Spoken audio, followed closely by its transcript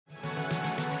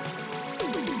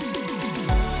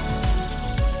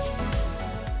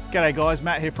G'day guys,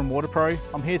 Matt here from Waterpro.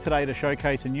 I'm here today to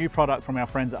showcase a new product from our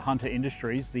friends at Hunter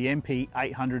Industries, the MP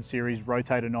 800 Series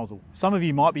Rotator Nozzle. Some of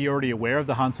you might be already aware of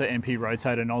the Hunter MP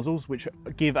Rotator Nozzles, which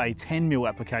give a 10mm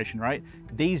application rate.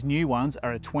 These new ones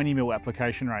are a 20mm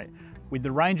application rate. With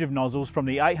the range of nozzles from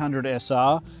the 800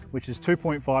 SR, which is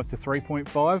 2.5 to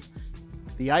 3.5,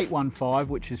 the 815,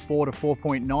 which is 4 to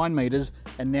 4.9 meters,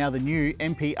 and now the new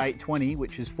MP 820,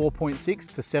 which is 4.6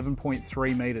 to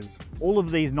 7.3 meters. All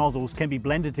of these nozzles can be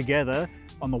blended together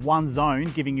on the one zone,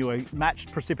 giving you a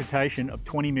matched precipitation of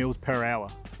 20 mils per hour.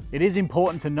 It is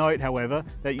important to note, however,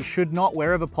 that you should not,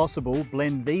 wherever possible,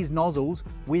 blend these nozzles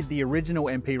with the original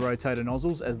MP Rotator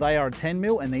nozzles, as they are a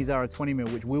 10mm and these are a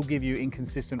 20mm, which will give you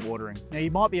inconsistent watering. Now you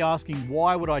might be asking,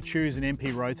 why would I choose an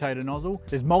MP Rotator nozzle?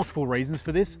 There's multiple reasons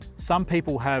for this. Some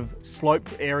people have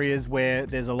sloped areas where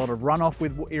there's a lot of runoff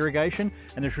with irrigation,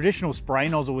 and the traditional spray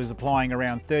nozzle is applying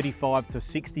around 35 to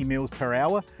 60 mils per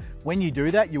hour. When you do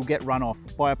that, you'll get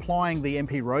runoff. By applying the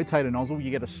MP Rotator nozzle,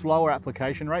 you get a slower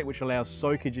application rate, which allows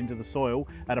soakage into the soil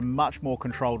at a much more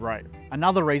controlled rate.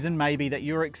 Another reason may be that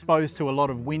you're exposed to a lot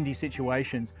of windy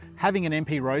situations. Having an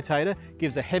MP Rotator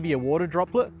gives a heavier water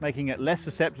droplet, making it less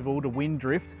susceptible to wind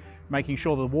drift, making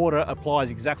sure the water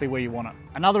applies exactly where you want it.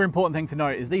 Another important thing to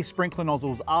note is these sprinkler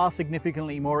nozzles are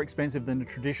significantly more expensive than the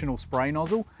traditional spray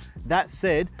nozzle. That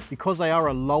said, because they are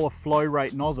a lower flow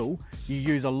rate nozzle, you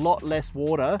use a lot less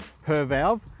water per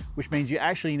valve, which means you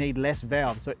actually need less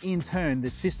valves. So in turn, the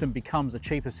system becomes a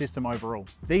cheaper system overall.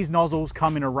 These nozzles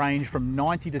come in a range from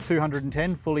 90 to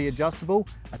 210 fully adjustable,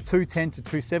 a 210 to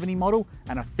 270 model,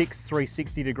 and a fixed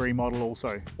 360-degree model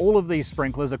also. All of these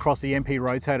sprinklers across the MP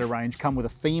Rotator range come with a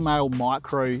female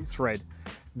micro thread.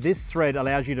 This thread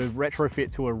allows you to retrofit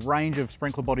to a range of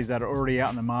sprinkler bodies that are already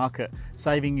out in the market,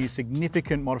 saving you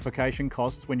significant modification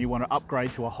costs when you want to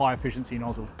upgrade to a high efficiency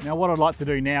nozzle. Now what I'd like to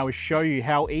do now is show you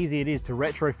how easy it is to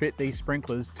retrofit these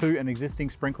sprinklers to an existing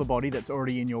sprinkler body that's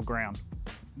already in your ground.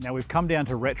 Now we've come down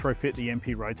to retrofit the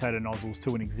MP Rotator nozzles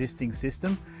to an existing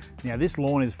system. Now this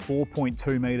lawn is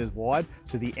 4.2 meters wide,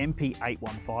 so the MP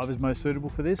 815 is most suitable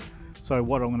for this. So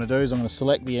what I'm going to do is I'm going to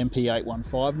select the MP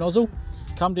 815 nozzle,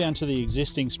 come down to the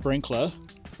existing sprinkler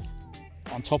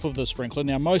on top of the sprinkler.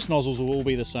 Now most nozzles will all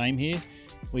be the same here.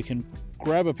 We can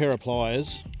grab a pair of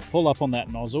pliers, pull up on that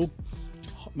nozzle,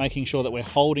 making sure that we're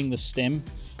holding the stem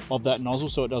of that nozzle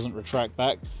so it doesn't retract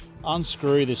back.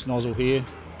 Unscrew this nozzle here.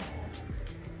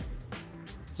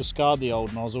 Discard the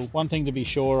old nozzle. One thing to be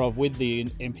sure of with the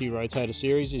MP Rotator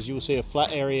series is you'll see a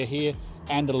flat area here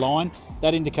and a line.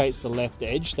 That indicates the left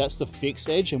edge, that's the fixed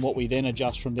edge, and what we then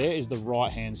adjust from there is the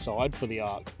right hand side for the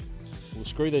arc. We'll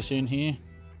screw this in here,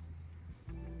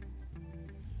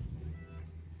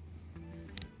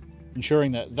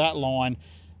 ensuring that that line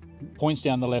points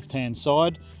down the left hand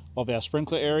side of our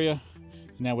sprinkler area.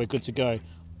 Now we're good to go.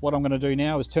 What I'm going to do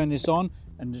now is turn this on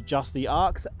and adjust the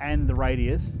arcs and the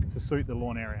radius to suit the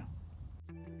lawn area.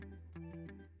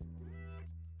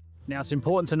 Now it's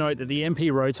important to note that the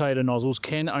MP Rotator nozzles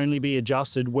can only be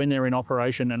adjusted when they're in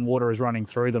operation and water is running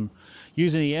through them.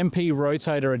 Using the MP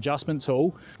Rotator adjustment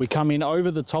tool, we come in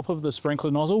over the top of the sprinkler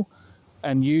nozzle,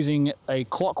 and using a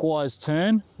clockwise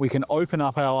turn, we can open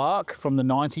up our arc from the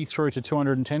 90 through to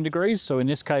 210 degrees. So in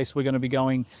this case, we're going to be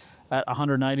going at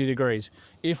 180 degrees.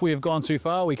 If we have gone too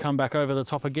far, we come back over the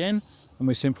top again and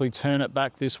we simply turn it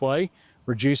back this way,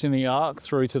 reducing the arc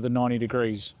through to the 90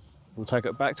 degrees. We'll take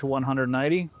it back to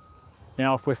 180.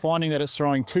 Now, if we're finding that it's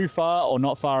throwing too far or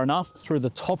not far enough, through the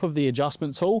top of the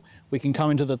adjustment tool, we can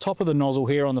come into the top of the nozzle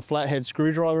here on the flathead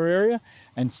screwdriver area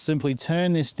and simply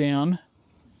turn this down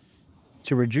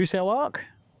to reduce our arc.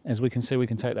 As we can see, we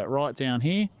can take that right down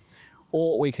here,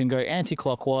 or we can go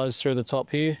anti-clockwise through the top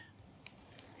here,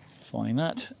 finding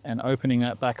that and opening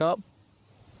that back up.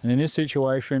 And in this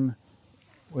situation,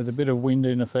 with a bit of wind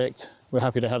in effect, we're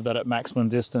happy to have that at maximum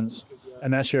distance.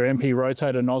 And that's your MP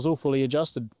Rotator nozzle fully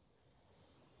adjusted.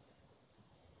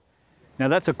 Now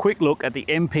that's a quick look at the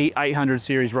MP 800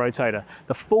 Series Rotator.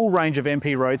 The full range of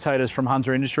MP Rotators from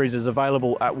Hunter Industries is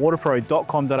available at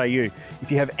waterpro.com.au. If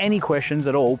you have any questions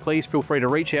at all, please feel free to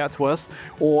reach out to us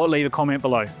or leave a comment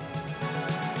below.